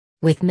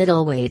with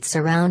middleweights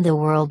around the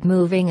world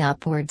moving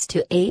upwards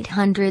to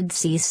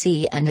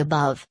 800cc and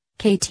above.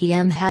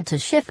 KTM had to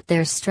shift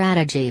their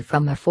strategy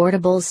from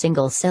affordable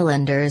single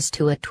cylinders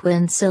to a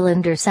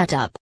twin-cylinder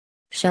setup.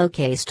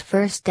 Showcased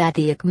first at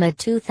the EICMA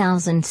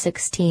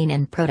 2016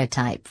 in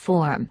prototype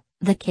form,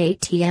 the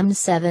KTM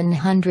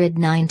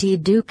 790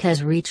 Duke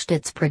has reached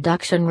its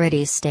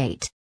production-ready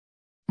state.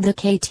 The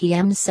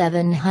KTM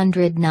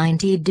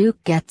 790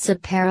 Duke gets a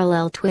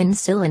parallel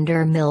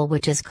twin-cylinder mill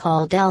which is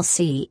called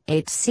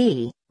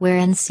LCHC, where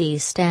NC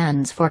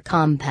stands for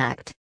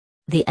compact.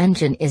 The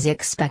engine is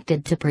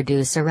expected to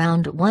produce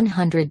around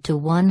 100 to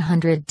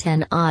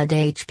 110 odd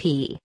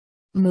HP.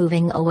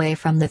 Moving away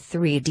from the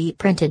 3D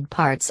printed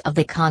parts of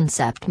the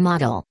concept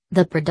model,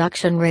 the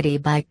production-ready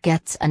bike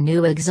gets a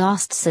new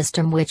exhaust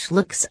system which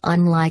looks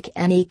unlike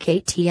any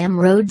KTM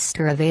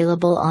Roadster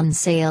available on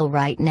sale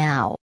right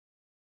now.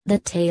 The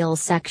tail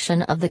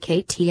section of the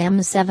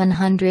KTM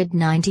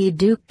 790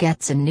 Duke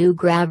gets a new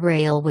grab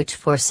rail which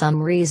for some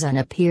reason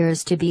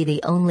appears to be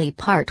the only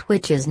part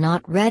which is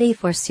not ready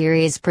for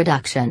series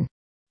production.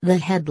 The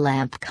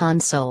headlamp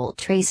console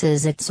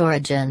traces its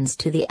origins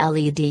to the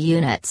LED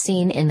unit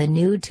seen in the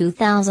new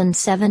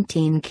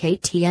 2017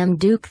 KTM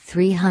Duke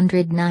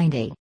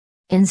 390.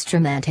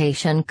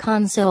 Instrumentation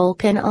console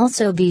can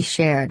also be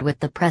shared with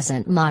the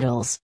present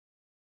models.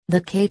 The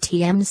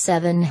KTM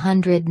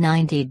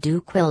 790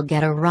 Duke will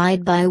get a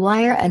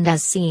ride-by-wire and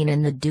as seen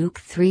in the Duke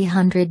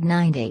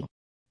 390.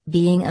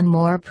 Being a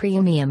more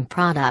premium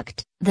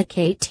product, the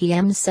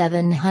KTM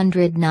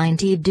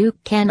 790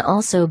 Duke can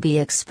also be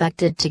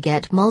expected to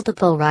get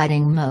multiple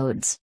riding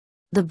modes.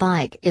 The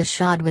bike is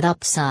shod with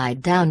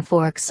upside-down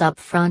forks up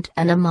front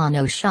and a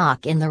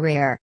monoshock in the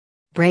rear.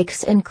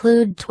 Brakes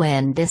include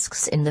twin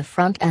discs in the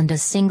front and a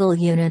single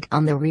unit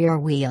on the rear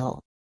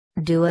wheel.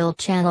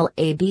 Dual-channel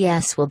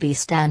ABS will be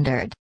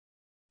standard.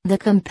 The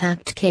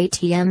compact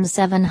KTM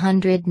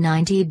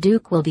 790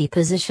 Duke will be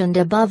positioned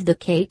above the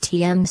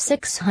KTM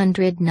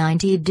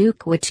 690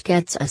 Duke which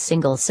gets a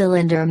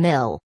single-cylinder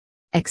mill.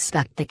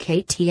 Expect the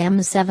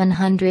KTM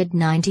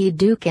 790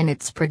 Duke in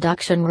its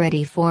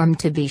production-ready form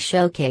to be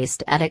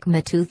showcased at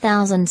EICMA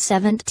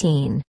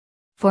 2017.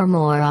 For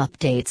more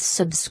updates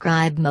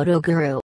subscribe MotoGuru.